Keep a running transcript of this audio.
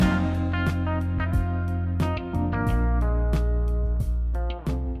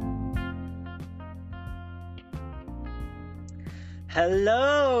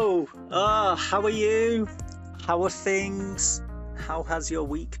Hello! Oh, how are you? How are things? How has your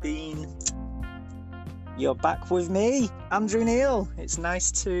week been? You're back with me, Andrew Neil. It's nice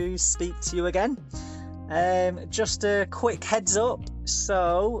to speak to you again. Just a quick heads up.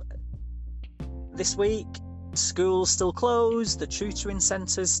 So, this week, school's still closed, the tutoring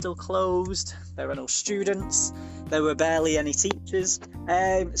centre's still closed, there are no students, there were barely any teachers,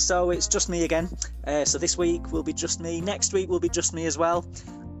 so it's just me again. So this week will be just me, next week will be just me as well.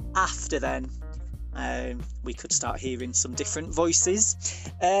 After then, we could start hearing some different voices.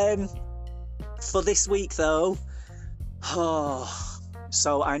 For this week though,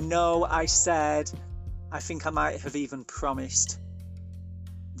 so I know I said, I think I might have even promised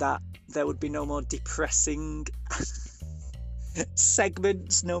that there would be no more depressing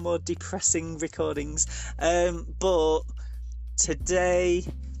segments, no more depressing recordings. But today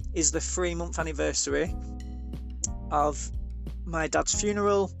is the 3-month anniversary of my dad's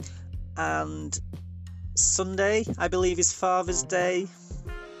funeral, and Sunday, I believe, is Father's Day.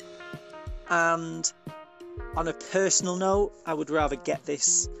 And on a personal note, I would rather get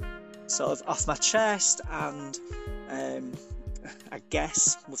this sort of off my chest and I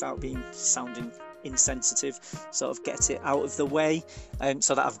guess, without sounding insensitive, sort of get it out of the way,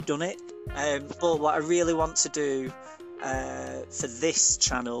 so that I've done it. But what I really want to do for this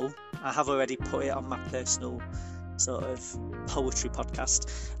channel, I have already put it on my personal sort of poetry podcast,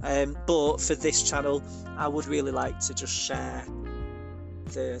 but for this channel, I would really like to just share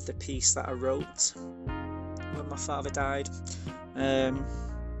the piece that I wrote when my father died.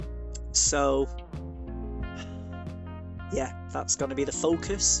 So yeah, that's going to be the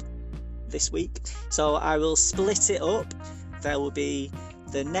focus this week. So I will split it up. There will be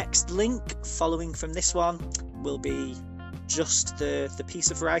the next link following from this one will be just the piece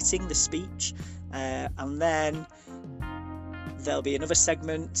of writing, the speech, and then there'll be another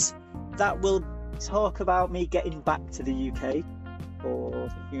segment that will talk about me getting back to the UK for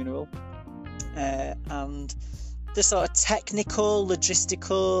the funeral, and the sort of technical,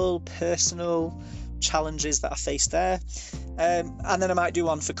 logistical, personal challenges that I faced there, and then I might do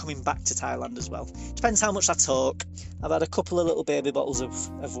one for coming back to Thailand as well. Depends how much I talk. I've had a couple of little baby bottles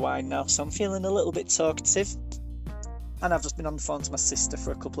of wine now, so I'm feeling a little bit talkative, and I've just been on the phone to my sister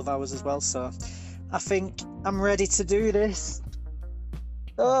for a couple of hours as well, so I think I'm ready to do this.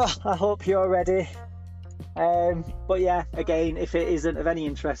 I hope you're ready. But yeah, again, if it isn't of any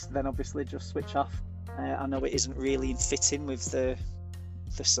interest, then obviously just switch off. I know it isn't really fitting with the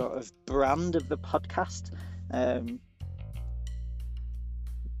sort of brand of the podcast,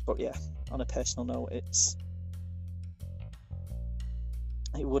 but yeah, on a personal note, it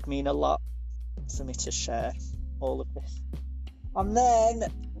would mean a lot for me to share all of this, and then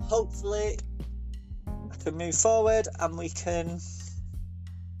hopefully I can move forward and we can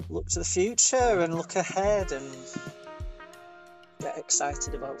look to the future and look ahead and get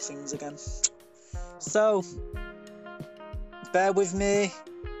excited about things again. So bear with me,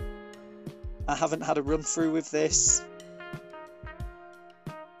 I haven't had a run through with this.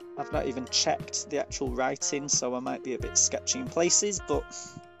 I've not even checked the actual writing, so I might be a bit sketchy in places, but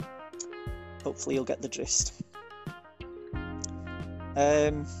hopefully you'll get the gist.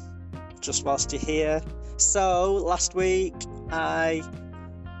 Just whilst you're here, so last week I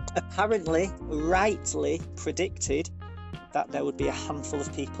apparently rightly predicted that there would be a handful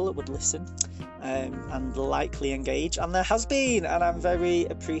of people that would listen and likely engage, and there has been, and I'm very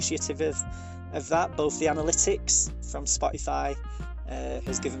appreciative of that. Both the analytics from Spotify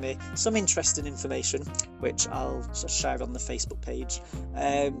has given me some interesting information, which I'll just share on the Facebook page,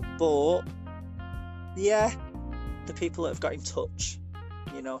 but yeah, the people that have got in touch,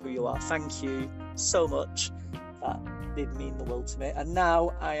 you know who you are. Thank you so much. That did mean the world to me. And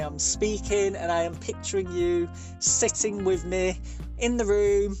now I am speaking and I am picturing you sitting with me in the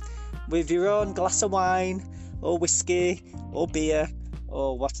room with your own glass of wine or whiskey or beer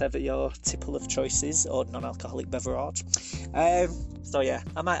or whatever your tipple of choice is, or non-alcoholic beverage. So yeah,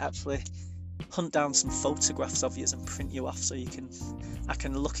 I might actually hunt down some photographs of you and print you off so I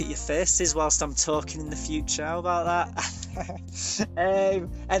can look at your faces whilst I'm talking in the future. How about that?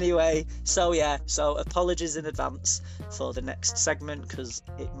 Anyway, so yeah, so apologies in advance for the next segment because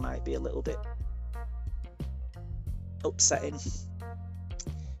it might be a little bit upsetting.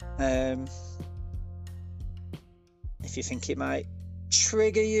 If you think it might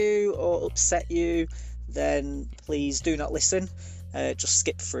trigger you or upset you, then please do not listen. Just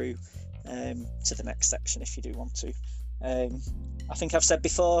skip through to the next section if you do want to. I think I've said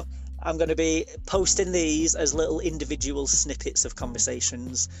before, I'm going to be posting these as little individual snippets of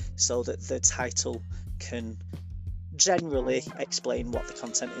conversations so that the title can generally explain what the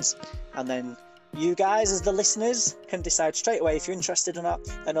content is, and then you guys as the listeners can decide straight away if you're interested or not,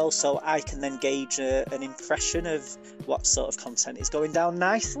 and also I can then gauge an impression of what sort of content is going down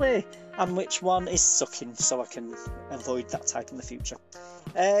nicely and which one is sucking, so I can avoid that type in the future.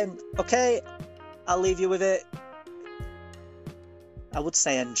 Okay, I'll leave you with it. I would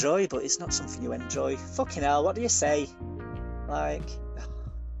say enjoy, but it's not something you enjoy. Fucking hell, what do you say? Like,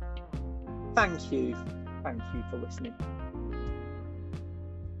 thank you for listening.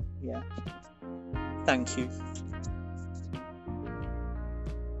 Yeah, thank you.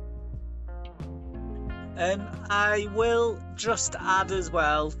 I will just add as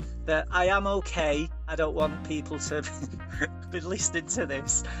well that I am okay. I don't want people to be listening to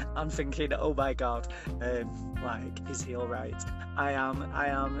this and thinking, oh my god, like, is he all right? I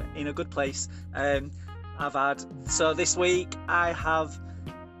am in a good place. So this week I've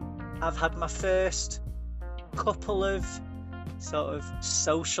had my first couple of sort of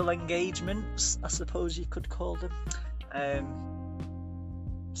social engagements, I suppose you could call them,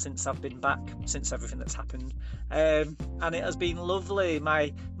 since I've been back, since everything that's happened, and it has been lovely.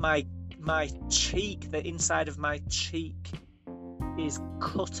 My cheek, the inside of my cheek is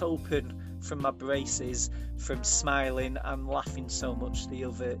cut open from my braces from smiling and laughing so much the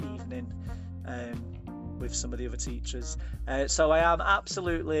other evening with some of the other teachers. So I am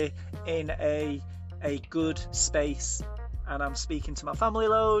absolutely in a good space, and I'm speaking to my family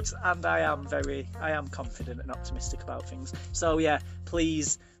loads, and I am confident and optimistic about things. So yeah,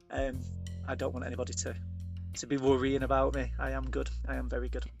 please, I don't want anybody to be worrying about me. I am good. I am very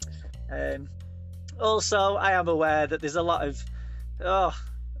good. Also, I am aware that there's a lot of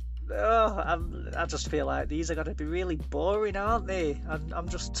I just feel like these are going to be really boring, aren't they? I'm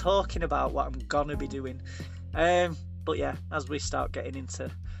just talking about what I'm gonna be doing. But yeah, as we start getting into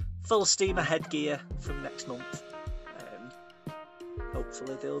full steam ahead gear from next month,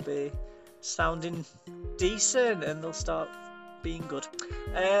 hopefully they'll be sounding decent and they'll start being good.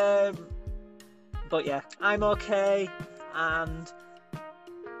 But yeah, I'm okay, and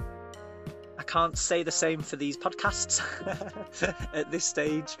I can't say the same for these podcasts at this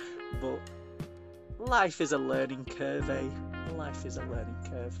stage, but life is a learning curve, eh? Life is a learning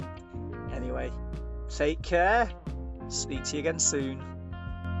curve. Anyway, take care. Speak to you again soon.